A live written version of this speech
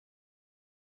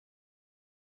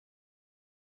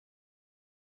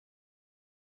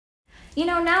You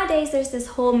know, nowadays there's this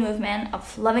whole movement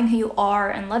of loving who you are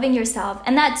and loving yourself,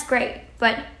 and that's great,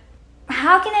 but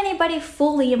how can anybody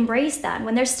fully embrace that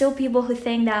when there's still people who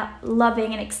think that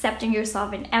loving and accepting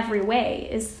yourself in every way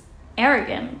is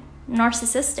arrogant,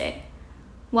 narcissistic?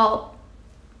 Well,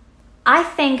 I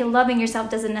think loving yourself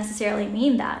doesn't necessarily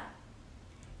mean that.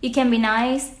 You can be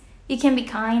nice, you can be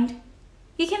kind,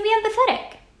 you can be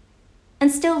empathetic,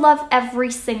 and still love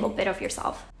every single bit of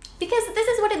yourself. Because this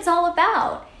is what it's all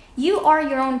about. You are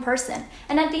your own person,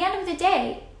 and at the end of the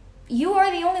day, you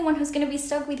are the only one who's going to be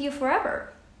stuck with you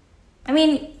forever. I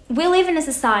mean, we live in a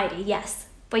society, yes,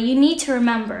 but you need to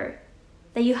remember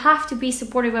that you have to be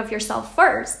supportive of yourself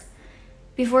first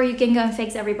before you can go and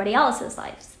fix everybody else's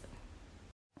lives.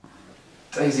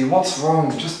 Daisy, what's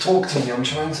wrong? Just talk to me. I'm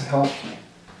trying to help you.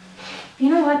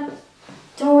 You know what?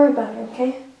 Don't worry about it,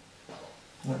 okay?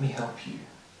 Let me help you.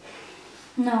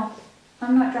 No,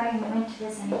 I'm not dragging you into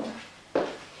this anymore.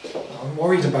 I'm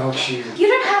worried about you. You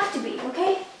don't have to be,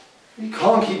 okay? You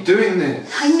can't keep doing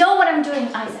this. I know what I'm doing,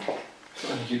 Isaac.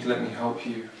 You'd let me help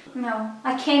you. No,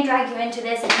 I can't drag you into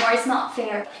this anymore. It's not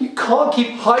fair. You can't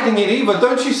keep hiding it either,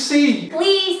 don't you see?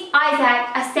 Please,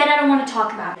 Isaac, I said I don't want to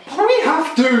talk about it. But we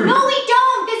have to! No, we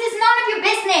don't! This is none of your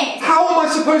business! How am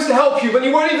I supposed to help you when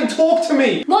you won't even talk to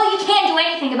me? Well, you can't do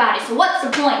anything about it, so what's the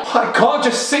point? I can't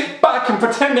just sit back and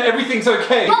pretend that everything's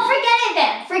okay. Well, forget it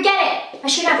then! Forget it! I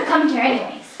shouldn't have come here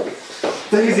anyways.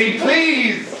 Daisy,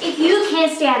 please! If you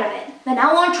can't stay out of it, then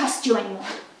I won't trust you anymore.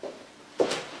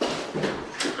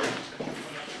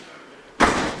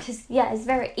 Because, yeah, it's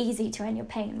very easy to end your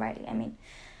pain, right? I mean,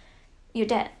 you're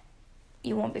dead.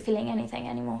 You won't be feeling anything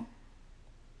anymore.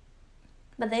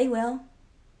 But they will.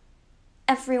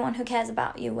 Everyone who cares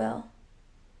about you will.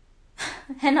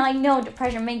 And I know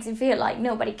depression makes you feel like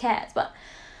nobody cares, but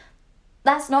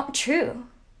that's not true.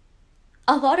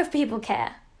 A lot of people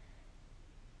care.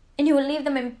 And you will leave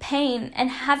them in pain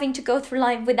and having to go through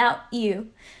life without you.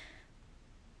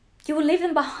 You will leave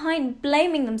them behind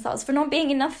blaming themselves for not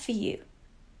being enough for you.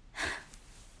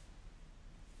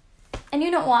 And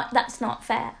you know what? That's not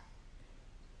fair.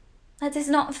 That is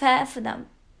not fair for them.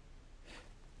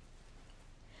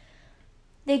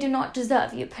 They do not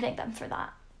deserve you putting them through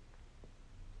that.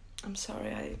 I'm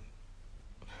sorry,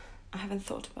 I haven't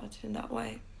thought about it in that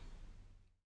way.